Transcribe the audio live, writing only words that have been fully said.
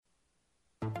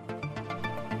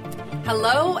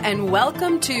Hello and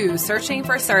welcome to Searching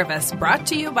for Service, brought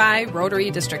to you by Rotary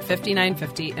District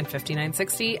 5950 and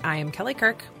 5960. I am Kelly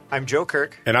Kirk. I'm Joe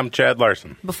Kirk. And I'm Chad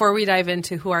Larson. Before we dive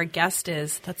into who our guest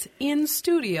is that's in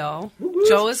studio,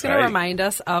 Joe is going to remind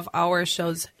us of our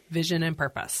show's vision and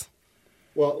purpose.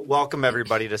 Well, welcome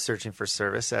everybody to Searching for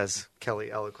Service, as Kelly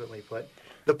eloquently put.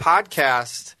 The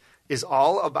podcast is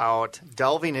all about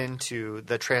delving into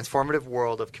the transformative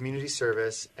world of community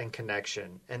service and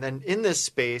connection. And then in this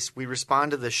space, we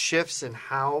respond to the shifts in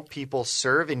how people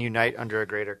serve and unite under a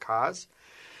greater cause.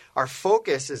 Our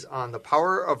focus is on the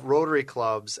power of Rotary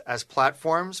clubs as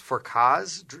platforms for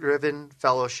cause-driven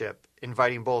fellowship,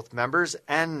 inviting both members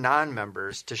and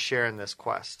non-members to share in this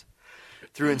quest.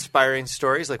 Through inspiring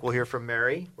stories like we'll hear from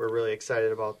Mary, we're really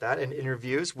excited about that, and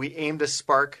interviews, we aim to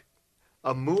spark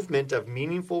a movement of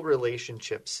meaningful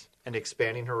relationships and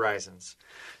expanding horizons.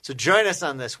 So join us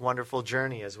on this wonderful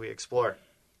journey as we explore.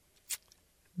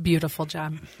 Beautiful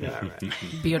job. Yeah, right.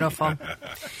 Beautiful.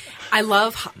 I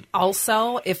love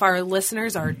also if our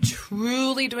listeners are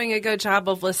truly doing a good job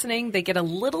of listening, they get a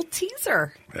little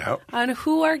teaser on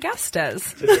who our guest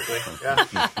is. Typically,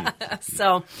 yeah.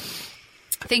 So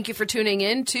thank you for tuning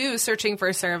in to Searching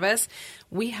for Service.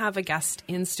 We have a guest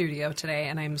in studio today,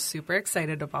 and I'm super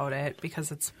excited about it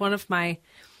because it's one of my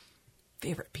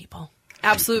favorite people.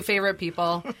 Absolute favorite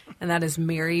people, and that is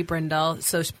Mary Brindle.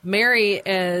 So Mary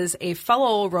is a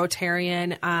fellow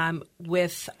Rotarian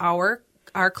with our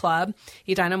club,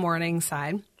 Edina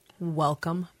Morningside.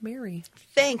 Welcome, Mary.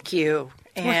 Thank you.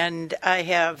 And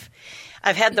I've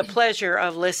had the pleasure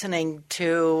of listening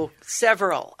to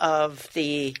several of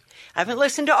the. I haven't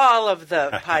listened to all of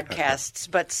the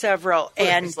podcasts, but sevevel.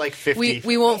 And it's like 50.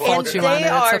 We won't fault you on it.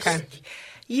 It's okay.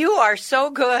 You are so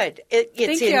good.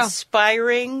 It's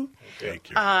inspiring. Thank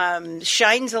you.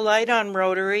 Shines a light on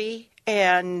Rotary.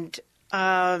 And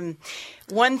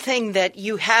one thing that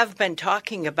you have been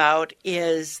talking about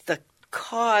is the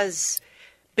cause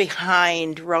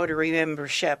behind Rotary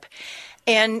membership.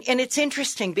 And it's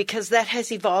interesting because that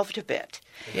has evolved a bit.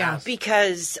 Yeah.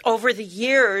 Because over the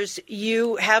years,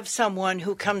 you have someone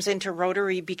who comes into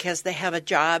Rotary because they have a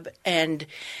job, and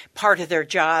part of their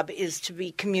job is to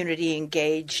be community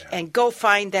engaged and go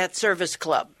find that service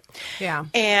club. Yeah.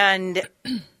 And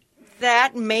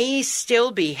that may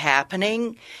still be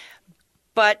happening,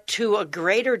 but to a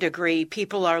greater degree,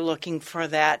 people are looking for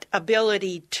that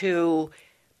ability to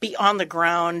be on the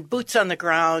ground, boots on the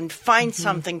ground, find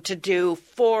something to do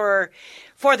for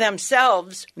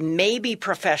themselves, maybe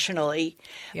professionally.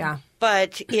 Yeah.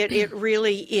 But it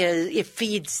really is, it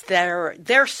feeds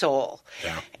their soul.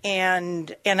 Yeah.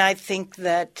 And I think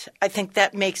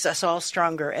that makes us all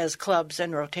stronger as clubs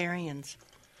and Rotarians.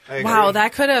 Wow,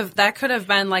 that could have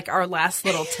been like our last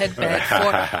little tidbit,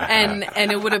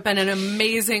 and it would have been an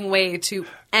amazing way to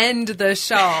end the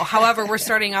show. However, we're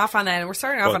starting off on that, and we're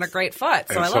starting off on a great foot.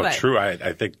 So I love it. True.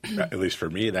 I think at least for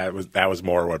me, that was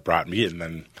more what brought me in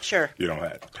than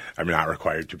I'm not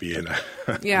required to be in as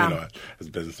a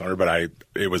business owner, but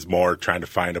it was more trying to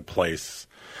find a place.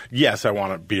 Yes, I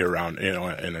want to be around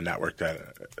in a network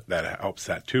that helps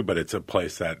that too, but it's a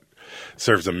place that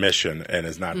serves a mission and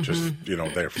is not just,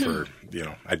 there for,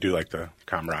 I do like the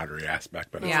camaraderie aspect,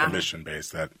 but it's the mission base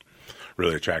that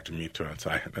really attracted me to it.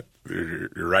 So you're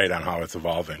right on how it's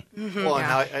evolving. Mm-hmm. Well,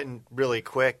 and really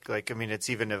quick, it's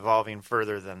even evolving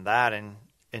further than that. And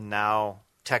now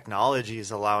technology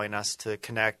is allowing us to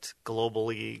connect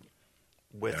globally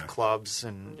with clubs,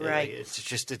 and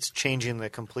it's changing the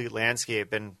complete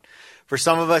landscape. And for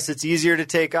some of us, it's easier to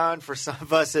take on. For some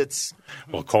of us, it's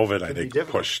COVID. I think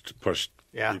pushed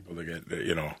people to get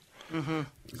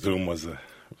Zoom was a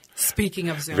speaking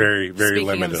of Zoom, very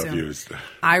limited of use.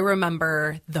 I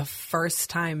remember the first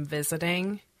time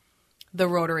visiting the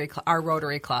our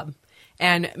Rotary Club,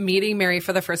 and meeting Mary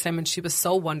for the first time, and she was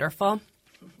so wonderful.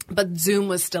 But Zoom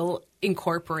was still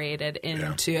incorporated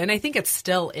into, and I think it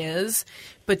still is,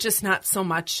 but just not so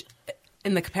much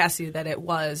in the capacity that it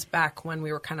was back when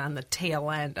we were kind of on the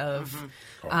tail end of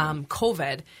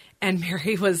COVID. And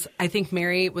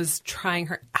Mary was trying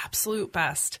her absolute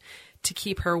best to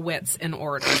keep her wits in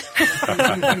order.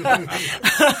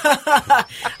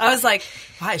 I was like,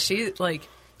 why?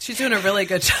 She's doing a really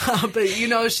good job, but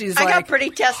she's I got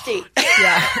pretty testy.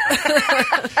 Yeah.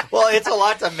 Well, it's a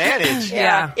lot to manage.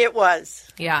 Yeah, it was.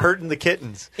 Yeah. Hurting the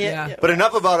kittens. Yeah. But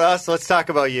enough about us. Let's talk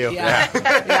about you. Yeah.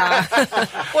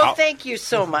 Well, thank you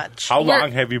so much. How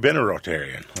long have you been a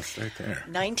Rotarian? Let's start there.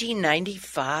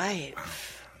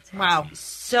 1995. Wow.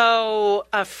 So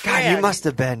a friend. God, you must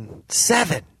have been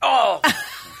 7. Oh.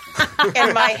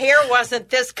 and my hair wasn't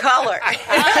this color.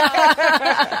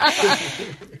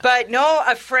 But no,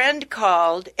 a friend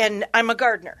called, and I'm a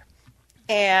gardener.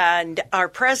 And our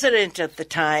president at the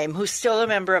time, who's still a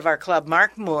member of our club,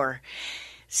 Mark Moore,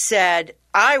 said,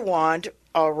 I want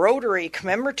a Rotary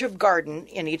commemorative garden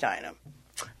in Edina.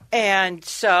 And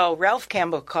so Ralph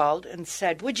Campbell called and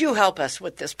said, would you help us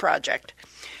with this project?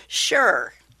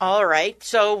 Sure. All right.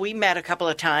 So we met a couple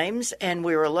of times, and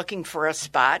we were looking for a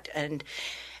spot. And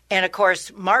of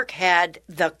course, Mark had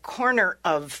the corner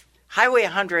of Highway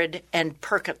 100 and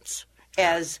Perkins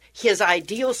as his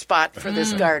ideal spot for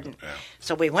this garden. Yeah.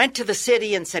 So we went to the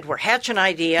city and said, we're hatching an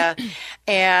idea,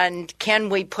 and can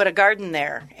we put a garden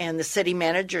there? And the city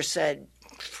manager said,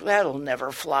 that'll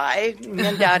never fly.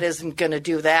 MnDOT isn't going to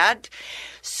do that.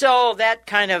 So that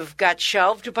kind of got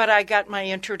shelved, but I got my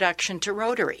introduction to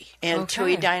Rotary and to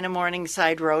Edina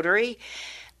Morningside Rotary,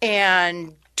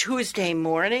 and Tuesday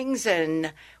mornings,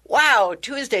 and wow,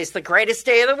 Tuesday's the greatest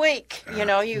day of the week. You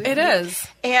know, it is,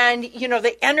 and you know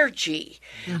the energy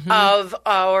of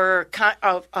our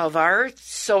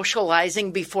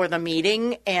socializing before the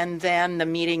meeting, and then the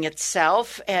meeting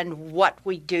itself, and what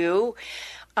we do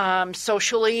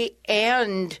socially,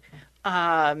 and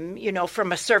you know,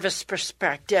 from a service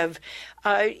perspective,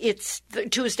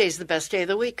 Tuesday's the best day of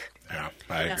the week. Yeah,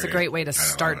 I agree. It's a great way to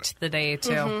start the day,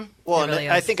 too. Well, really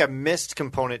I think a missed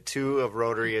component, too, of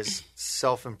Rotary is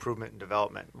self-improvement and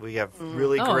development. We have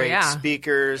really great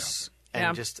speakers,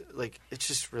 and just, like, it's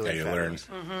just really you fabulous.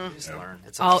 learn. You just learn.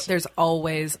 It's awesome. There's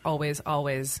always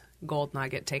gold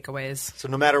nugget takeaways. So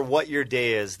no matter what your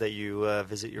day is that you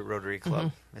visit your Rotary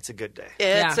Club, it's a good day.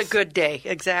 It's a good day,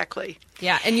 exactly.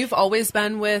 Yeah, and you've always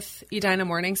been with Edina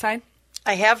Morningside?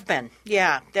 I have been,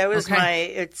 yeah. That was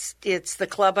it's the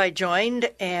club I joined,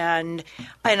 and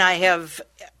I've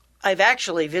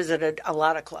actually visited a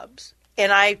lot of clubs.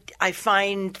 And I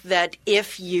find that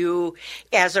if you,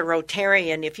 as a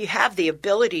Rotarian, if you have the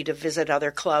ability to visit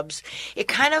other clubs, it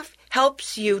kind of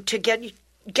helps you to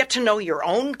get to know your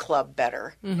own club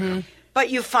better. Mm-hmm.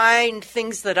 But you find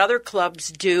things that other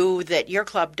clubs do that your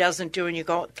club doesn't do, and you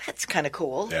go, that's kind of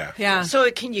cool. Yeah. So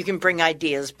you can bring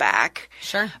ideas back.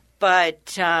 Sure.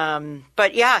 But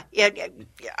yeah,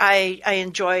 I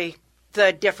enjoy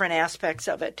the different aspects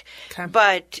of it. Okay.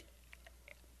 But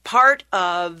part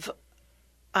of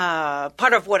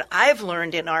what I've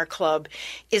learned in our club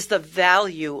is the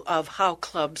value of how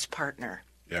clubs partner.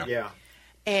 Yeah.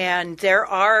 And there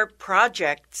are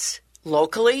projects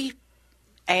locally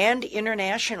and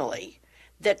internationally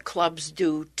that clubs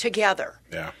do together.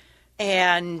 Yeah.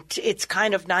 And it's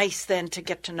kind of nice then to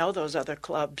get to know those other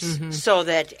clubs so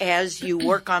that as you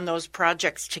work on those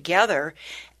projects together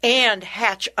and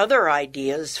hatch other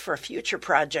ideas for future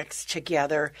projects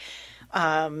together,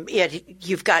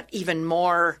 you've got even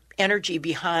more energy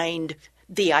behind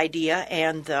the idea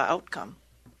and the outcome.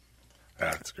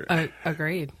 That's great.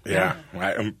 Agreed. Yeah.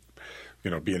 I'm,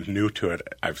 being new to it,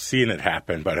 I've seen it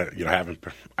happen, but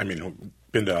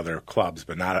been to other clubs,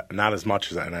 but not as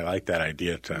much as that. And I like that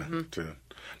idea to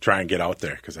try and get out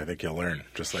there, because I think you'll learn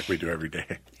just like we do every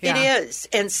day. Yeah. It is.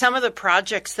 And some of the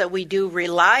projects that we do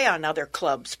rely on other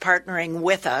clubs partnering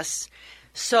with us.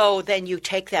 So then you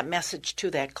take that message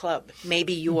to that club.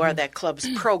 Maybe you are that club's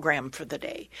program for the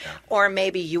day, or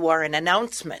maybe you are an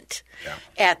announcement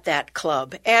at that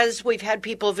club, as we've had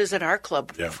people visit our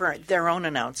club for their own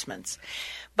announcements.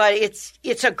 But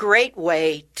it's a great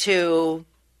way to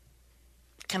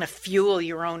kind of fuel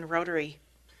your own Rotary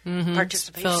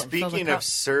participation. Speaking of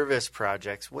service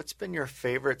projects, what's been your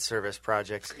favorite service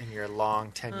projects in your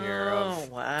long tenure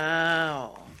of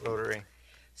Rotary?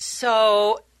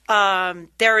 So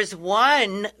there is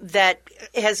one that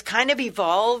has kind of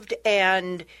evolved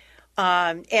and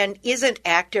isn't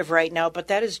active right now, but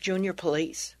that is junior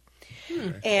police.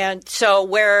 And so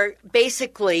where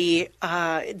basically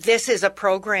this is a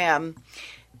program,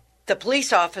 the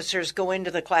police officers go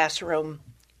into the classroom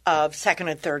of second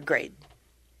and third grade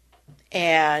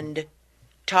and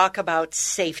talk about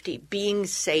safety, being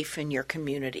safe in your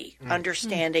community,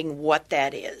 understanding what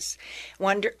that is,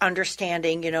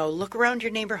 understanding, look around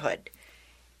your neighborhood.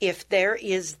 If there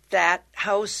is that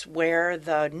house where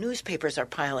the newspapers are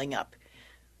piling up,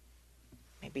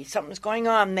 maybe something's going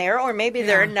on there, or maybe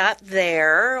they're not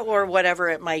there, or whatever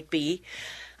it might be.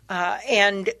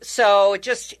 And so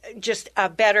just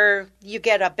you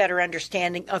get a better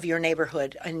understanding of your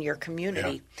neighborhood and your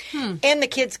community. And the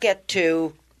kids get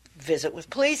to visit with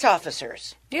police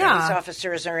officers. Yeah. Police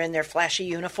officers are in their flashy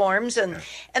uniforms, and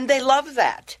they love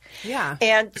that. Yeah.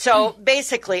 And so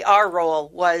basically our role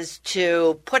was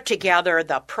to put together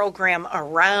the program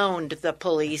around the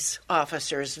police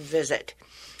officers' visit.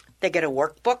 They get a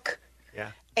workbook.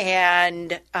 Yeah.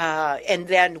 And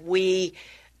then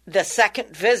the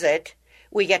second visit,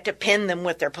 we get to pin them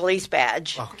with their police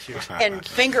badge and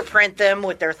fingerprint them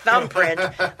with their thumbprint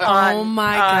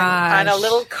on a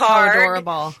little card. How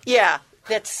adorable. Yeah,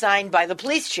 that's signed by the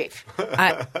police chief.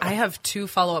 I have 2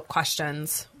 follow-up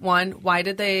questions. One, why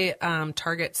did they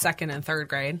target 2nd and 3rd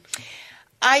grade?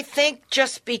 I think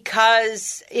just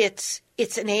because it's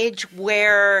an age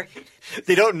where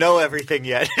they don't know everything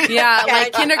yet. Yeah,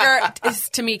 like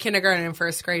kindergarten and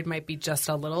 1st grade might be just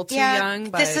a little too young.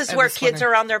 But this is where kids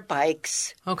are on their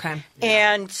bikes. Okay.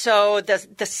 And so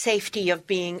the safety of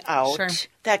being out,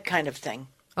 that kind of thing.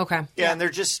 Okay. Yeah, and they're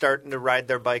just starting to ride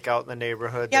their bike out in the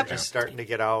neighborhood. Yep. They're just starting to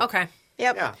get out. Okay.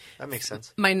 Yep. Yeah, that makes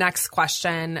sense. My next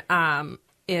question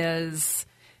is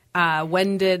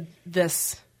when did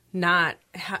this not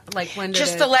when did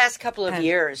just the last couple of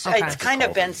years? Okay. It's kind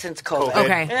of been since COVID.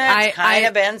 Okay, it's kind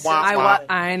of been since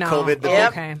I know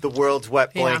COVID. The world's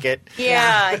wet blanket.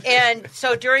 Yeah, and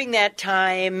so during that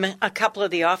time, a couple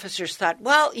of the officers thought,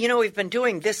 well, we've been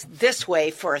doing this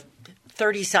way for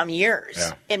 30-some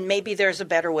years, and maybe there's a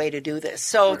better way to do this.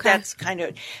 So that's kind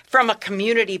of, from a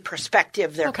community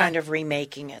perspective, they're kind of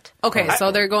remaking it. Okay, so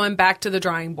they're going back to the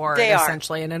drawing board,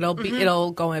 essentially, and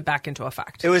it'll go back into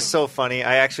effect. It was so funny.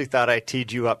 I actually thought I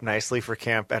teed you up nicely for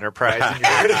Camp Enterprise, and you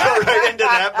were going to go right into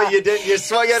that, but you didn't. You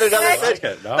swung at another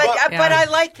thing. But I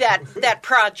like that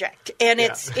project, and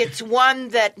it's one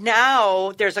that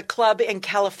now there's a club in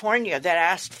California that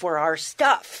asked for our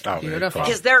stuff. Oh, beautiful.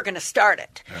 Because they're going to start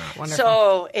it. Yeah. Wonderful.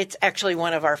 So it's actually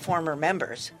one of our former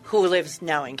members who lives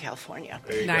now in California.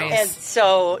 Nice. And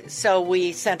so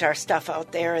we sent our stuff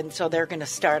out there, and so they're going to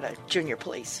start a junior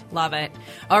police. Love it.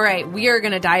 All right, we are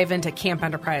going to dive into Camp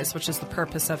Enterprise, which is the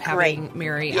purpose of having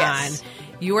Mary on.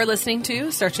 You are listening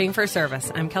to Searching for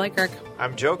Service. I'm Kelly Kirk.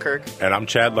 I'm Joe Kirk. And I'm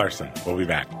Chad Larson. We'll be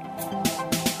back.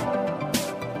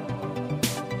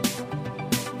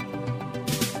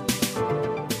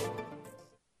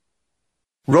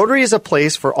 Rotary is a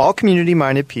place for all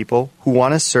community-minded people who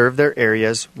want to serve their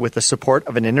areas with the support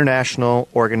of an international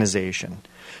organization.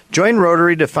 Join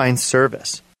Rotary to find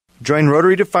service. Join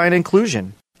Rotary to find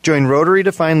inclusion. Join Rotary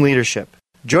to find leadership.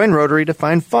 Join Rotary to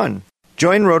find fun.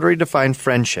 Join Rotary to find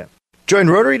friendship. Join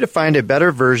Rotary to find a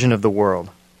better version of the world.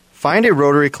 Find a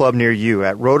Rotary Club near you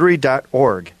at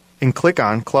Rotary.org and click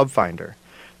on Club Finder.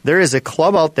 There is a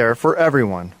club out there for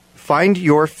everyone. Find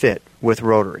your fit with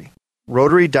Rotary.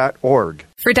 Rotary.org.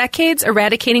 For decades,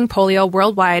 eradicating polio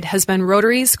worldwide has been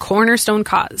Rotary's cornerstone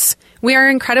cause. We are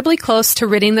incredibly close to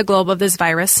ridding the globe of this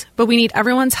virus, but we need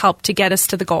everyone's help to get us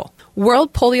to the goal.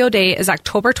 World Polio Day is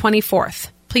October 24th.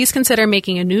 Please consider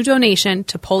making a new donation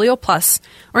to Polio Plus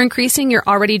or increasing your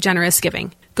already generous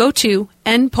giving. Go to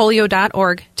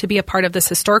endpolio.org to be a part of this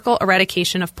historical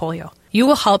eradication of polio. You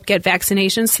will help get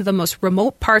vaccinations to the most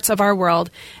remote parts of our world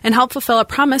and help fulfill a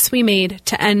promise we made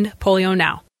to end polio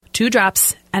now. 2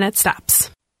 drops and it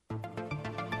stops.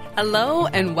 Hello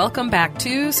and welcome back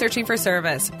to Searching for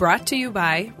Service, brought to you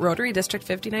by Rotary District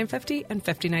 5950 and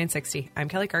 5960. I'm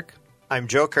Kelly Kirk. I'm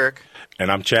Joe Kirk.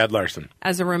 And I'm Chad Larson.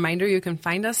 As a reminder, you can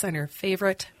find us on your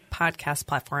favorite podcast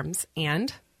platforms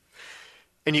and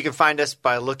you can find us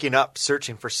by looking up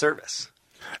Searching for Service.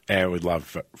 And we'd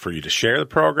love for you to share the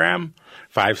program,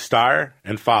 5-star,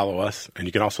 and follow us. And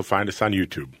you can also find us on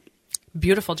YouTube.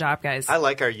 Beautiful job, guys. I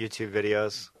like our YouTube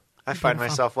videos. I find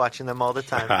myself watching them all the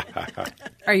time.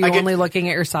 Are you only looking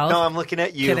at yourself? No, I'm looking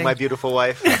at you, my beautiful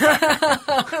wife.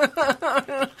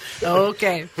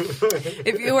 Okay.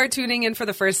 If you are tuning in for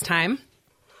the first time,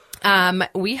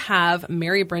 we have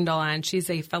Mary Brindle on. She's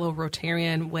a fellow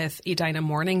Rotarian with Edina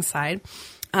Morningside.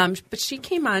 But she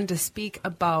came on to speak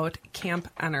about Camp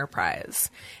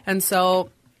Enterprise. And so,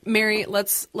 Mary,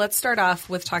 let's start off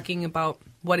with talking about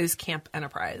what is Camp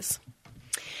Enterprise.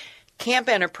 Camp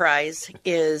Enterprise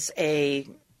is a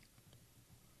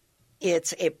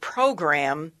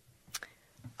program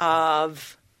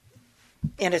of,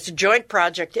 and it's a joint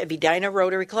project of Edina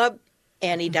Rotary Club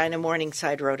and Edina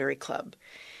Morningside Rotary Club.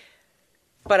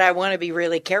 But I want to be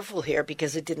really careful here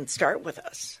because it didn't start with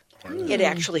us. It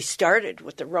actually started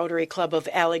with the Rotary Club of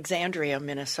Alexandria,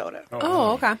 Minnesota.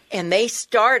 Oh, okay. And they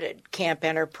started Camp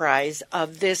Enterprise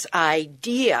of this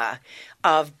idea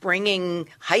of bringing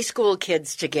high school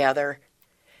kids together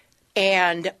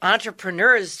and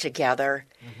entrepreneurs together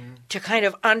to kind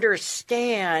of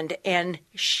understand and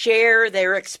share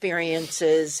their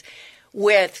experiences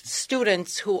with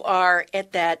students who are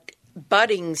at that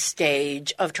budding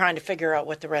stage of trying to figure out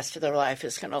what the rest of their life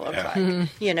is going to look like,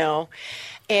 you know.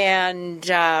 And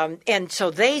so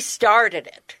they started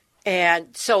it.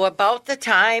 And so about the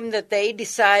time that they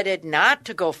decided not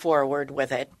to go forward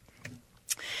with it,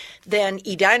 Then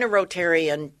Edina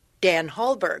Rotarian Dan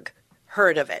Hallberg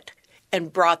heard of it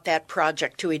and brought that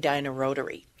project to Edina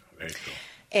Rotary. Very cool.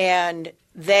 And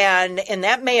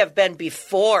that may have been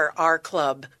before our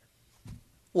club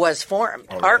was formed.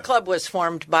 Oh, our yeah. club was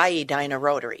formed by Edina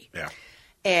Rotary. Yeah.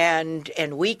 And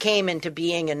we came into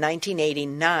being in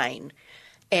 1989.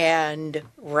 And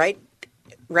right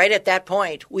at that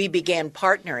point, we began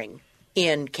partnering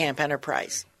in Camp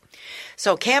Enterprise.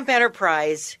 So Camp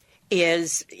Enterprise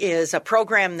is a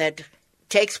program that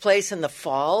takes place in the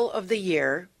fall of the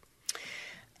year,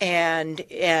 and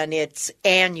it's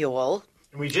annual.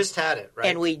 We just had it, right?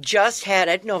 And we just had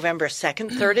it November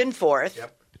 2nd, 3rd, and 4th.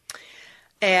 Yep.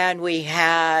 And we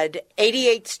had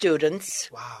 88 students.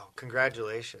 Wow,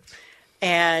 congratulations.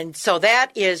 And so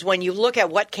that is, when you look at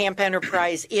what Camp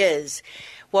Enterprise is,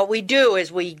 what we do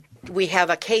is we have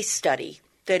a case study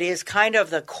that is kind of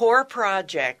the core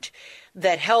project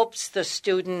that helps the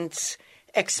students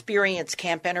experience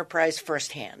Camp Enterprise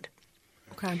firsthand.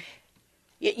 Okay.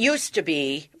 It used to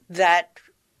be that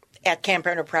at Camp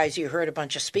Enterprise you heard a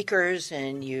bunch of speakers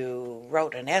and you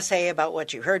wrote an essay about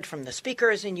what you heard from the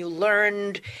speakers and you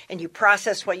learned and you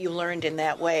processed what you learned in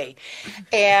that way.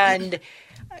 And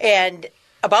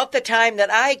about the time that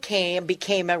I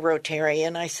became a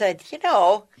Rotarian, I said,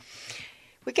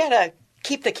 we got to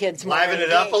keep the kids more Liven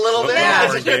engaged. it up a little bit. Yeah,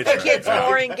 to keep the kids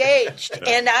more engaged.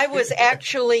 And I was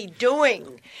actually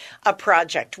doing a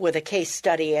project with a case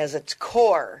study as its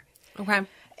core. Okay.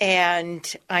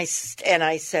 And I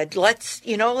said, let's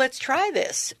try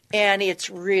this. And it's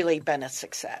really been a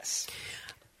success.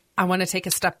 I want to take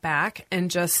a step back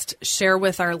and just share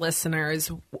with our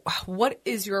listeners, what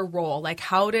is your role? Like,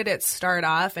 how did it start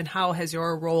off and how has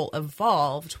your role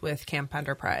evolved with Camp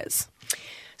Enterprise?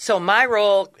 So my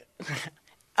role,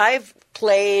 I've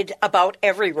played about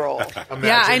every role.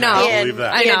 Yeah, I know.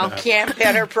 In Camp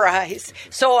Enterprise.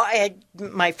 So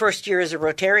my first year as a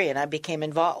Rotarian, I became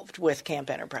involved with Camp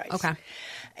Enterprise. Okay.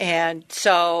 And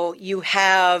so you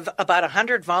have about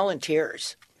 100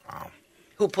 volunteers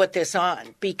who put this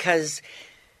on, because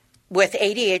with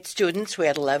 88 students, we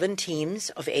had 11 teams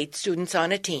of 8 students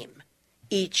on a team.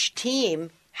 Each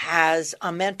team has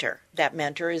a mentor. That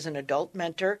mentor is an adult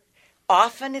mentor.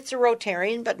 Often it's a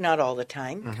Rotarian, but not all the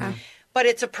time. Okay. But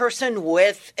it's a person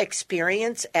with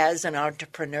experience as an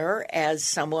entrepreneur, as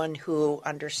someone who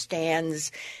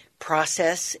understands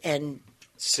process and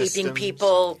Systems. keeping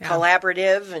people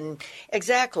collaborative and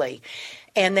exactly.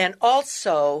 And then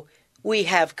also we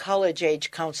have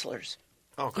college-age counselors.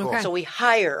 Oh, cool. Okay. So we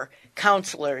hire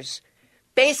counselors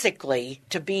basically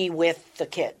to be with the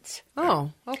kids.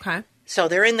 Oh, okay. So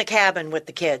they're in the cabin with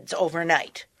the kids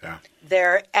overnight. Yeah.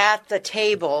 They're at the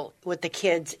table with the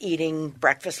kids eating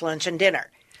breakfast, lunch, and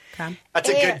dinner. Okay. That's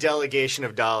a good delegation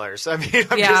of dollars. I mean,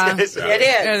 I'm Yeah. just going to say. It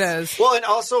is. It is. Well, and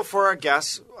also for our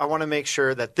guests, I want to make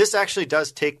sure that this actually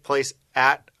does take place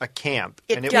at a camp.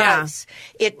 It And does.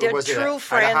 It Where did. was it True at?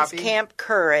 Friends Idahope? Camp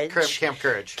Courage. Camp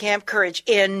Courage. Camp Courage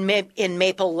in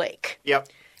Maple Lake. Yep.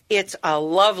 It's a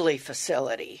lovely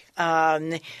facility.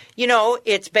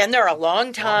 It's been there a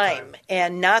long time.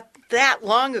 And not that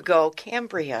long ago,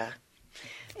 Cambria.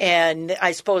 And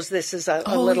I suppose this is a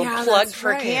little plug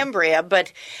for right. Cambria,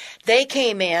 but they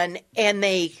came in and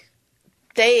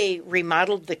they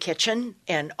remodeled the kitchen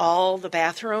and all the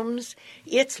bathrooms.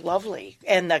 It's lovely.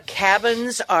 And the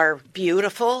cabins are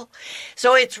beautiful.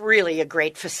 So it's really a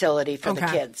great facility for the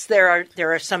kids. There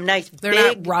are some nice They're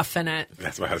big... not roughing it.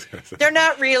 That's what I was going to say. They're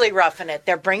not really roughing it.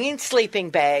 They're bringing sleeping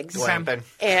bags. Glamping.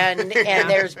 And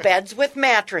there's beds with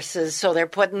mattresses, so they're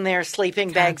putting their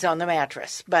sleeping bags on the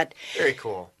mattress. But Very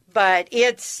cool. But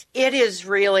it is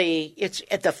really,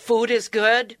 the food is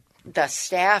good. The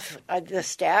staff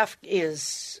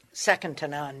is second to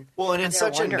none. Well, and it's They're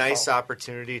such wonderful. a nice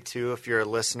opportunity too. If you're a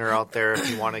listener out there,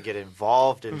 if you want to get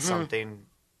involved in something,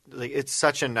 it's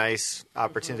such a nice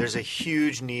opportunity. There's a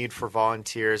huge need for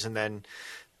volunteers, and then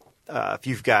if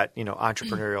you've got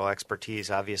entrepreneurial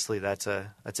expertise, obviously that's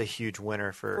a huge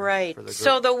winner for Right. For the group.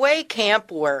 So the way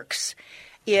camp works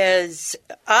is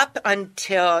up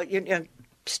until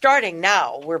starting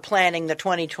now, we're planning the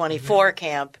 2024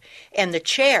 camp, and the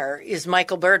chair is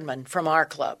Michael Birdman from our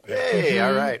club. Hey,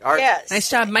 all right. Yes. Nice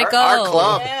job, Michael. Our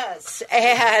club. Yes.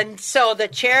 And so the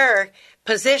chair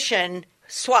position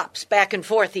swaps back and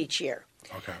forth each year.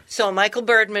 Okay. So Michael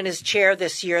Birdman is chair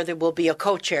this year. There will be a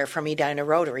co-chair from Edina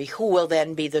Rotary who will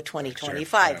then be the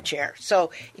 2025 chair.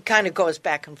 So it kind of goes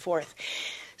back and forth.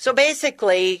 So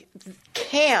basically,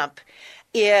 camp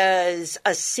is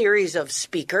a series of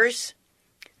speakers.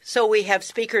 So we have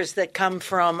speakers that come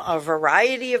from a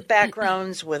variety of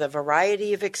backgrounds with a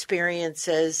variety of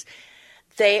experiences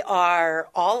They are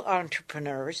all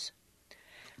entrepreneurs.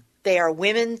 They are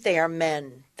women. They are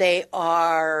men. They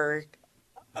are.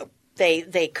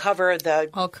 They cover the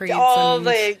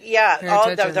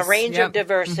the range of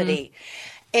diversity,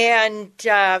 and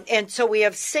so we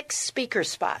have 6 speaker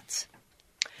spots,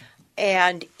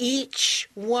 and each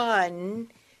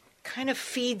one kind of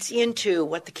feeds into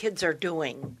what the kids are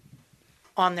doing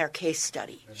on their case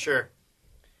study. Sure.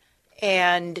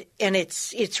 And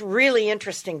it's really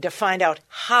interesting to find out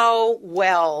how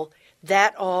well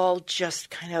that all just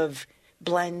kind of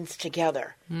blends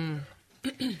together.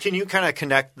 Can you kind of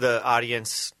connect the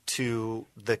audience to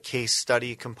the case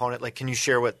study component? Like, can you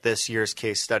share what this year's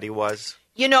case study was?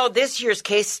 This year's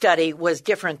case study was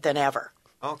different than ever.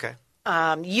 Okay.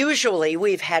 Usually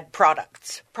we've had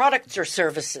products or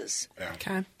services,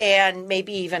 and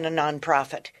maybe even a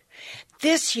nonprofit.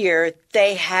 This year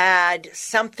they had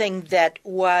something that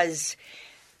was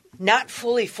not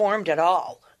fully formed at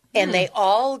all, and they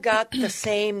all got the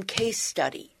same case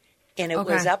study. And it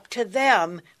was up to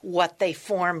them what they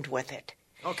formed with it.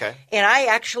 Okay. And I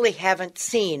actually haven't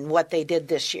seen what they did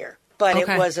this year, but it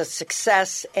was a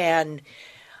success, and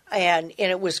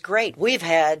it was great. We've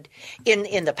had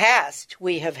in the past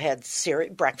we have had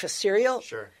breakfast cereal.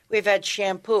 Sure. We've had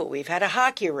shampoo. We've had a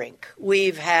hockey rink.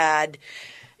 We've had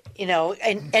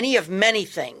any of many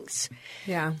things.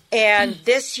 Yeah. And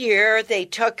this year they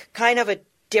took kind of a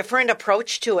different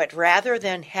approach to it. Rather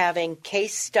than having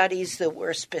case studies that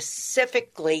were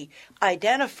specifically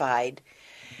identified,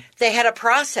 they had a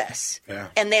process,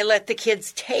 and they let the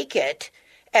kids take it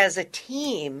as a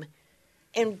team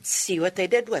and see what they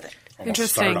did with it.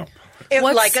 Interesting.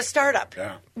 Like a startup.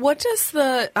 Yeah. What does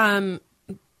the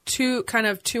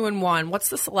 2-in-1? What's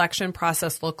the selection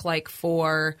process look like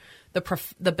for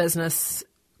the business,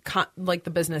 like the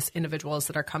business individuals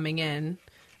that are coming in?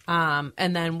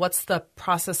 And then what's the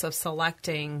process of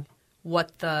selecting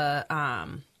what the, oh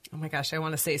my gosh, I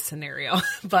want to say scenario,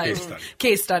 but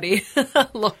case study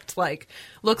looks like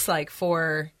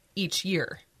for each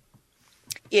year?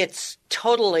 It's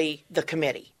totally the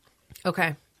committee.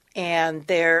 Okay. And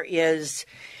there is,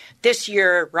 this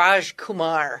year, Raj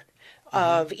Kumar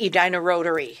of Edina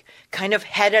Rotary kind of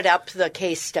headed up the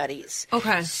case studies.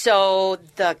 Okay. So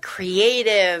the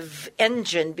creative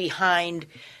engine behind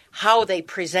how they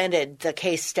presented the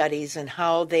case studies and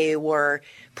how they were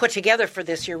put together for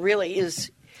this year really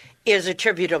is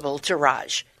attributable to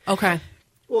Raj. Okay.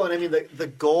 Well, and I mean, the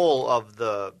goal of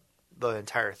the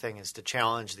entire thing is to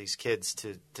challenge these kids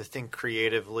to think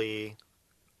creatively,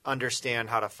 understand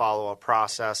how to follow a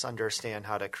process, understand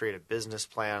how to create a business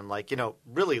plan,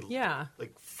 really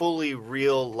like fully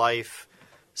real life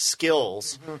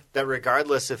skills that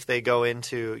regardless if they go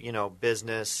into,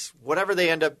 business, whatever they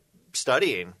end up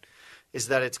studying, is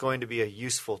that it's going to be a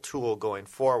useful tool going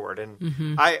forward.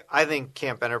 And I think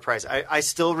Camp Enterprise, I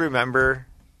still remember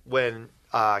when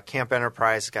Camp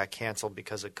Enterprise got canceled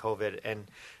because of COVID, and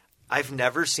I've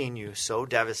never seen you so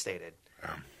devastated.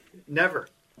 Never.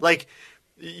 Like,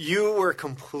 you were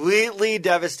completely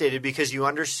devastated because you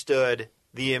understood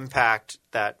the impact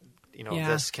that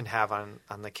this can have on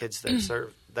the kids that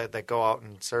serve that go out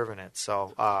and serve in it.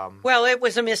 So, well, it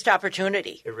was a missed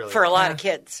opportunity for a lot of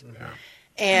kids. Yeah.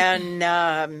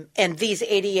 And these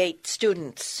 88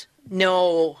 students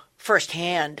know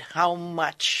firsthand how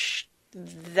much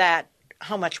that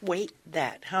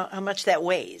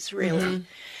weighs, really.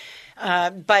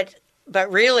 But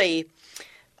really,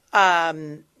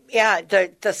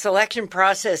 the selection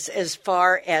process as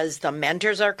far as the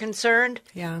mentors are concerned,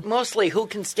 mostly who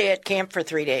can stay at camp for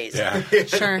 3 days. Yeah.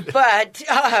 Sure. But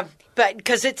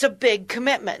because it's a big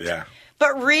commitment. Yeah.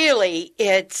 But really,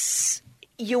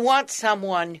 you want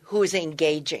someone who's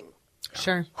engaging.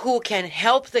 Sure. Who can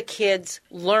help the kids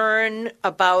learn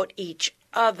about each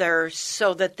other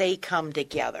so that they come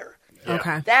together. Yeah.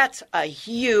 Okay. That's a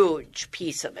huge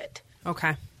piece of it.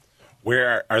 Okay.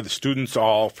 Where are the students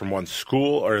all from one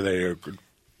school, or are they?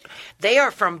 They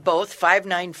are from both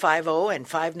 5950 and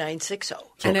 5960. So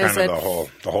and kind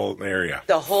of the whole area.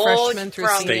 The whole freshman through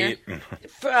senior?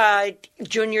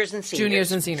 Juniors and seniors.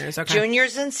 Juniors and seniors. Okay.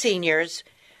 Juniors and seniors.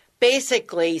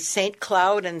 Basically, St.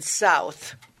 Cloud and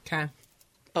South. Okay.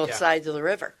 Both sides of the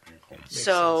river.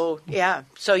 So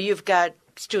you've got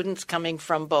students coming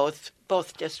from both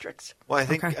districts. Well, I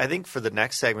think for the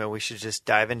next segment we should just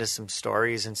dive into some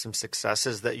stories and some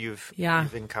successes that you've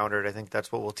encountered. I think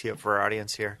that's what we'll tee up for our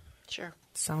audience here. Sure.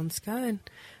 Sounds good.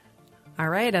 All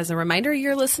right. As a reminder,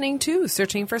 you're listening to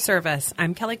Searching for Service.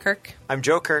 I'm Kelly Kirk. I'm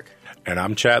Joe Kirk. And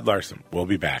I'm Chad Larson. We'll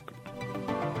be back.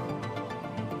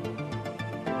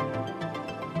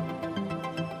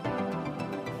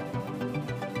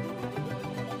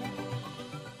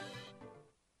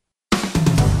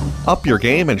 Up your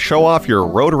game and show off your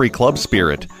Rotary Club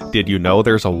spirit. Did you know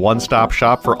there's a one-stop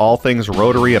shop for all things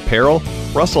Rotary apparel?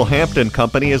 Russell Hampton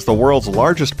Company is the world's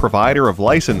largest provider of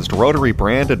licensed Rotary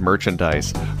branded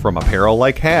merchandise. From apparel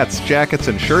like hats, jackets,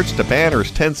 and shirts to banners,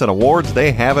 tents, and awards,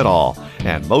 they have it all.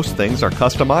 And most things are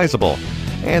customizable.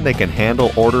 And they can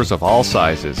handle orders of all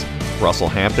sizes. Russell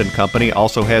Hampton Company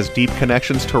also has deep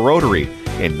connections to Rotary.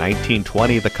 In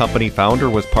 1920, the company founder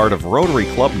was part of Rotary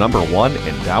Club No. 1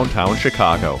 in downtown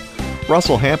Chicago.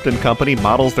 Russell Hampton Company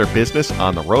models their business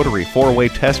on the Rotary 4-way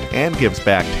test and gives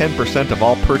back 10% of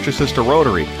all purchases to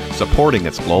Rotary, supporting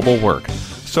its global work.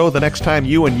 So the next time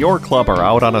you and your club are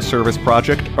out on a service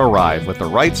project, arrive with the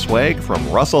right swag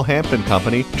from Russell Hampton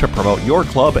Company to promote your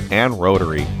club and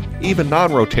Rotary. Even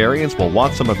non-Rotarians will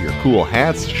want some of your cool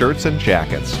hats, shirts, and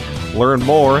jackets. Learn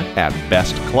more at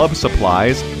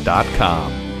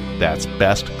bestclubsupplies.com. That's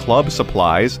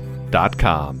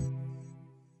bestclubsupplies.com.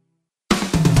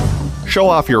 Show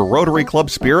off your Rotary Club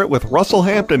spirit with Russell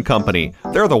Hampton Company.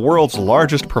 They're the world's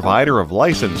largest provider of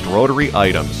licensed Rotary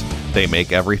items. They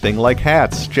make everything like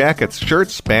hats, jackets,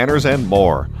 shirts, banners, and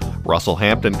more. Russell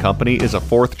Hampton Company is a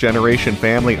fourth-generation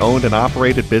family-owned and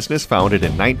operated business founded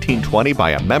in 1920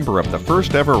 by a member of the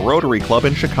first-ever Rotary Club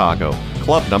in Chicago,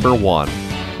 Club No. 1.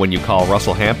 When you call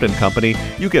Russell Hampton Company,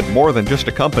 you get more than just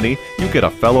a company. You get a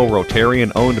fellow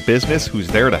Rotarian-owned business who's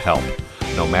there to help.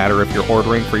 No matter if you're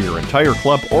ordering for your entire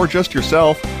club or just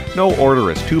yourself, no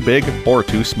order is too big or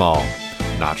too small.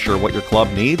 Not sure what your club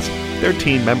needs? Their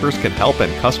team members can help and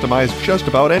customize just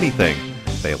about anything.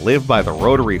 They live by the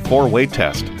Rotary 4-way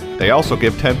test. They also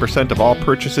give 10% of all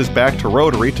purchases back to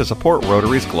Rotary to support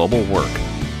Rotary's global work.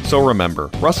 So remember,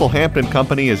 Russell Hampton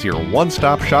Company is your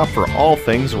one-stop shop for all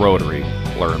things Rotary.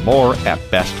 Learn more at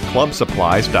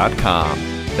bestclubsupplies.com.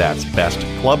 That's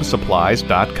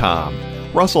bestclubsupplies.com.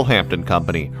 Russell Hampton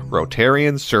Company,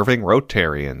 Rotarians serving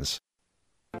Rotarians.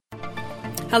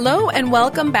 Hello and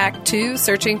welcome back to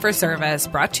Searching for Service,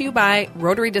 brought to you by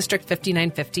Rotary District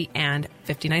 5950 and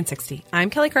 5960. I'm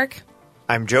Kelly Kirk.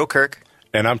 I'm Joe Kirk.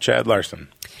 And I'm Chad Larson.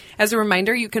 As a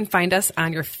reminder, you can find us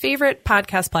on your favorite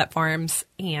podcast platforms,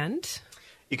 and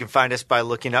you can find us by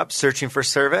looking up Searching for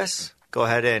Service. Go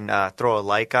ahead and throw a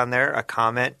like on there, a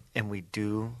comment, and we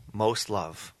do most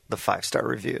love the 5-star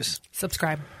reviews.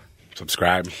 Subscribe.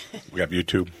 We have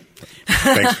YouTube.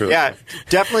 Thanks for yeah,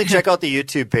 definitely check out the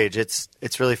YouTube page. It's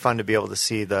really fun to be able to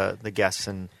see the guests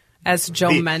and as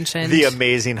Joe mentioned, the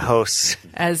amazing hosts.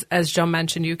 As Joe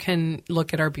mentioned, you can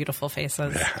look at our beautiful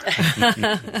faces.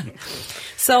 Yeah.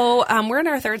 So we're in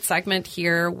our third segment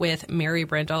here with Mary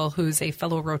Brindle, who's a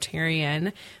fellow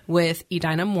Rotarian with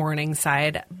Edina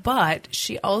Morningside, but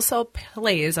she also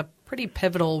plays a pretty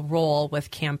pivotal role with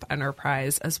Camp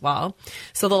Enterprise as well.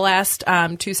 So the last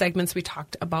two segments we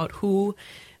talked about who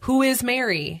is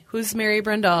Mary, who's Mary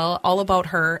Brindle, all about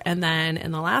her, and then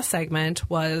in the last segment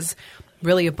was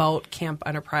really about Camp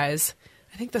Enterprise.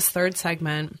 I think this third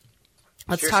segment,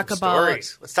 let's talk about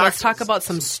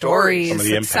some stories, some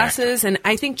successes, and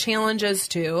I think challenges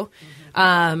too.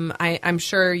 I'm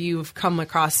sure you've come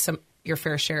across your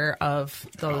fair share of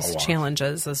those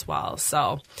challenges as well.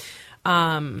 So,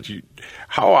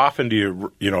 how often do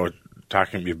you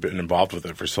you've been involved with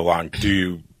it for so long, do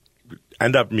you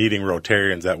end up meeting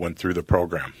Rotarians that went through the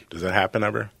program? Does that happen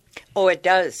ever? Oh, it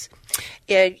does.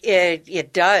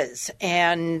 It does,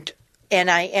 and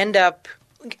I end up,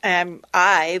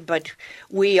 but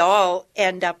we all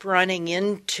end up running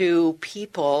into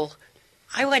people.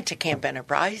 I went to Camp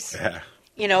Enterprise,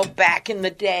 back in the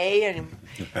day, and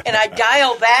I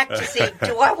dial back to see,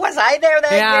 was I there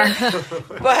that year?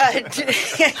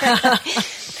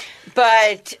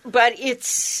 But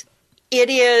it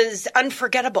is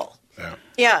unforgettable.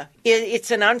 Yeah, it's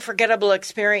an unforgettable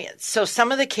experience. So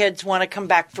some of the kids want to come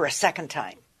back for a second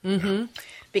time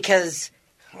because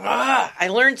I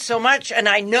learned so much, and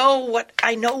I know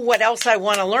what else I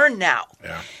want to learn now.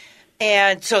 Yeah.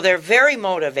 And so they're very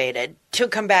motivated to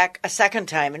come back a second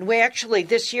time. And we actually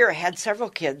this year had several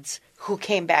kids who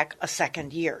came back a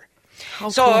second year.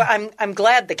 So cool. I'm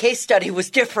glad the case study was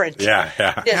different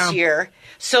this year,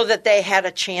 so that they had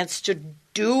a chance to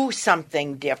do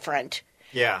something different.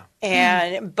 Yeah.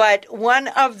 But one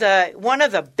of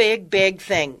the big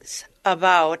things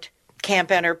about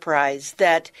Camp Enterprise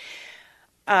that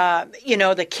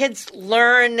the kids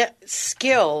learn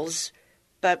skills,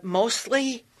 but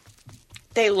mostly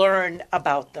they learn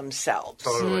about themselves.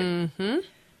 Totally. Mm-hmm.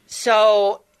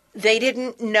 So they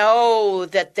didn't know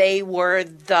that they were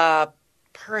the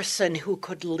person who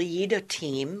could lead a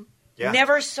team. Yeah.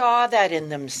 Never saw that in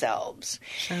themselves.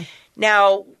 Sure.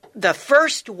 Now, the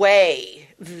first way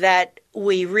that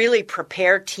we really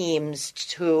prepare teams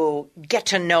to get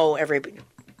to know everybody,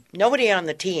 nobody on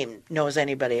the team knows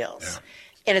anybody else. Yeah.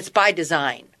 And it's by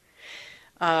design.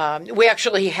 We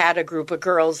actually had a group of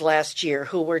girls last year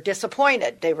who were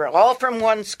disappointed. They were all from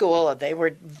one school, and they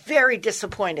were very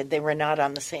disappointed they were not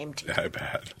on the same team. I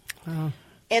bet. Oh.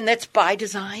 And that's by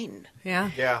design.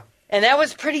 Yeah. Yeah. And that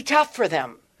was pretty tough for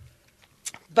them.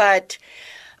 But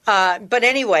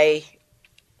anyway,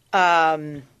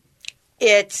 there's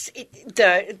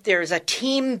a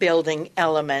team building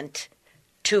element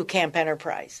to Camp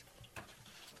Enterprise.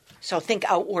 So think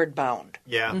Outward Bound.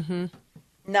 Yeah. Mm-hmm.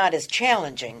 Not as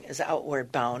challenging as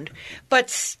Outward Bound, but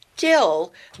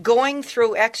still going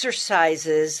through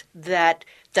exercises that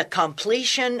the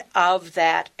completion of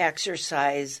that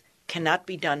exercise cannot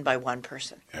be done by one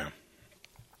person. Yeah.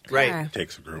 Right. Yeah. It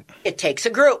takes a group. It takes a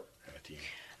group. And a team.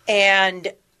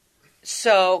 And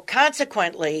so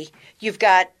consequently, you've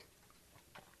got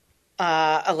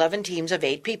 11 teams of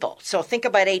 8 people. So think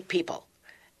about 8 people.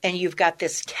 And you've got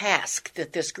this task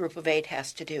that this group of 8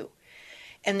 has to do.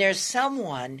 And there's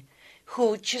someone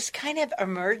who just kind of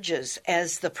emerges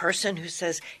as the person who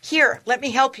says, here, let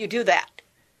me help you do that.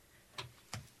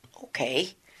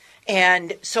 Okay.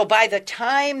 And so by the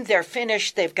time they're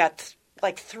finished, they've got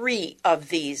like 3 of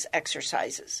these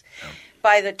exercises. Yeah.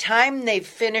 By the time they've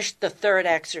finished the 3rd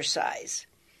exercise,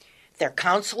 their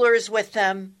counselor is with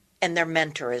them and their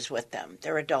mentor is with them,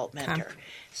 their adult mentor. Okay.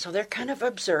 So they're kind of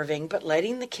observing, but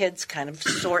letting the kids kind of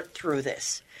sort through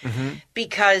this. Mm-hmm.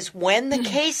 Because when the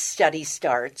case study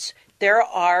starts, there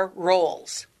are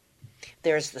roles.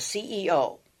 There's the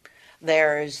CEO.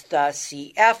 There's the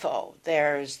CFO.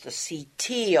 There's the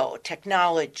CTO,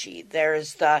 technology.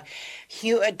 There's the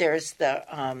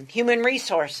human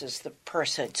resources, the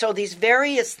person. So these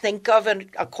various, think of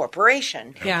a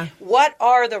corporation. Yeah. What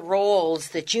are the roles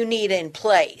that you need in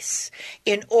place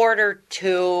in order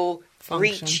to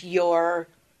reach your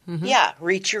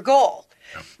goal?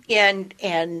 Yeah.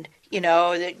 And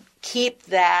keep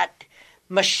that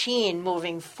machine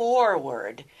moving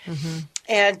forward. Mm-hmm.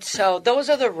 And so those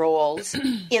are the roles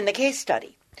in the case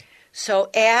study. So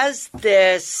as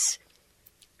this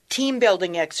team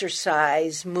building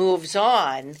exercise moves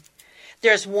on,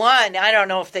 there's one, I don't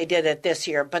know if they did it this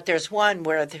year, but there's one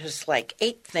where there's like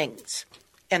 8 things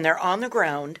and they're on the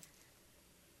ground,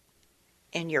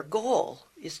 and your goal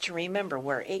is to remember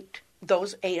where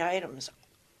those 8 items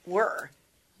were.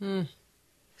 Mm.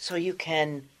 So you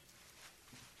can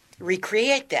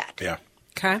recreate that. Yeah.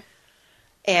 Okay.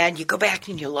 And you go back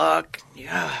and you look. Okay,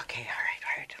 all right.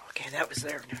 Okay, that was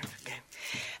there. Okay.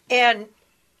 And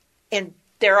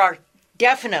there are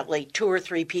definitely 2 or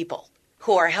 3 people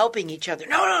who are helping each other.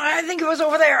 No, I think it was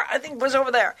over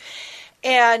there.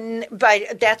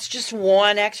 But that's just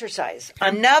one exexercise.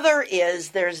 Another is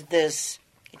there's this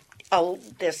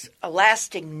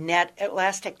elastic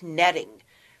netting,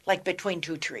 like between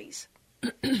 2 trees.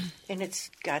 And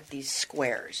it's got these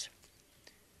squares.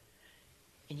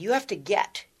 And you have to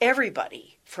get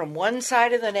everybody from one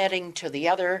side of the netting to the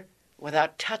other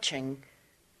without touching.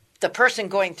 The person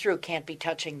going through can't be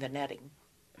touching the netting.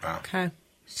 Wow. Okay.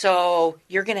 So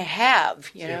you're going to have,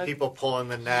 people pulling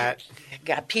the net.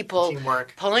 Got people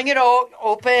teamwork. Pulling it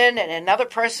open and another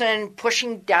person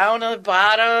pushing down on the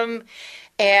bottom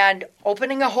and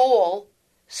opening a hole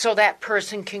so that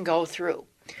person can go through.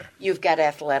 Okay. You've got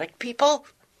athletic people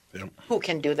who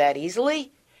can do that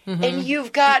easily. Mm-hmm. And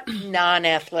you've got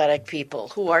non-athletic people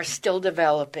who are still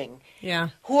developing,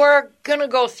 who are going to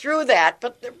go through that,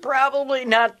 but they're probably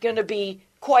not going to be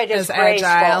quite as graceful.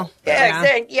 Agile.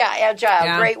 Agile,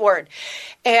 yeah. Great word,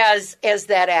 as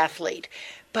that athlete.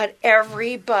 But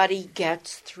everybody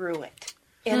gets through it.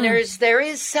 And there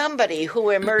is somebody who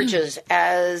emerges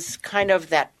as kind of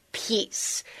that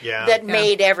piece that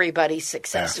made everybody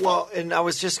successful. Well, and I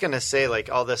was just going to say,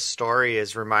 like, all this story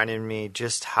is reminding me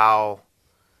just how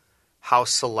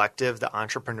selective the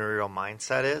entrepreneurial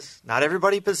mindset is. Not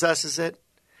everybody possesses it,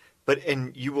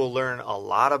 and you will learn a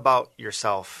lot about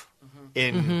yourself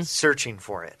in searching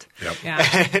for it. Yep.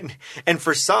 Yeah. And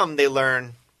for some, they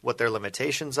learn what their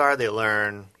limitations are. They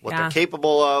learn what they're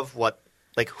capable of,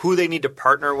 who they need to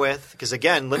partner with. Because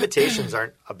again, limitations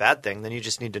aren't a bad thing. Then you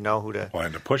just need to know who to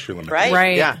and to push your limitations.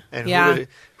 Right. Yeah, and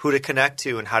who to connect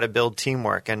to and how to build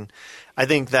teamwork. And I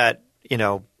think that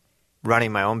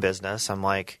running my own business, I'm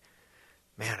like,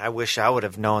 man, I wish I would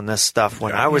have known this stuff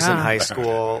when I was in high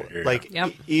school.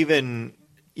 Even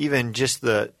just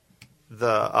the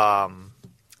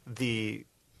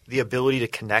ability to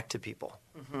connect to people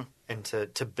and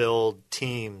to build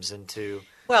teams and to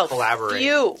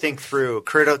collaborate, think through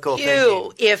critical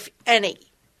thinking. If any,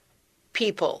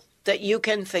 people that you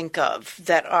can think of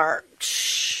that are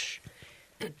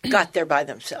got there by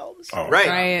themselves. Oh,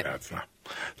 right. That's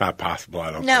not possible.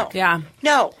 I don't think. Yeah.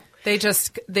 No. They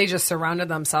just surrounded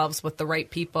themselves with the right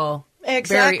people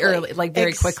Exactly. very early, like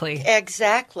very quickly.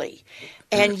 Exactly.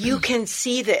 And you can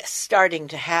see this starting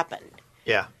to happen.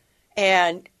 Yeah.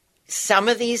 And some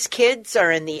of these kids